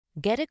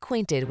Get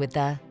acquainted with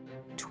the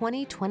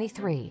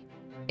 2023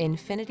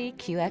 INFINITI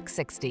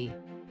QX60.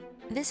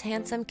 This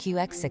handsome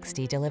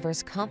QX60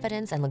 delivers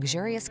confidence and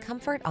luxurious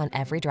comfort on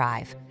every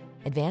drive.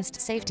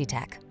 Advanced safety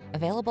tech,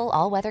 available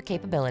all-weather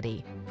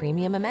capability,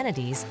 premium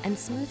amenities, and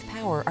smooth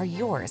power are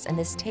yours in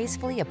this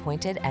tastefully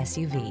appointed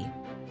SUV.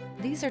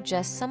 These are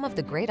just some of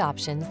the great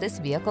options this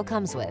vehicle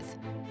comes with: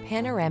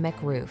 panoramic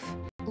roof,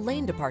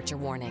 lane departure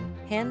warning,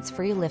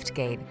 hands-free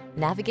liftgate,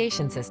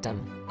 navigation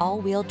system,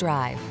 all-wheel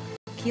drive,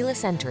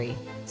 keyless entry,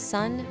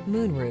 sun,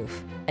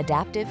 moonroof,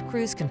 adaptive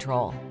cruise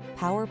control,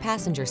 power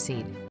passenger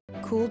seat,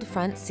 cooled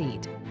front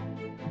seat.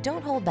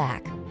 Don't hold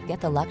back.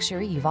 Get the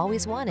luxury you've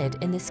always wanted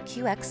in this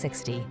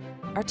QX60.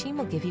 Our team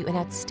will give you an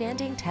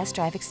outstanding test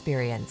drive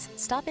experience.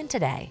 Stop in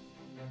today.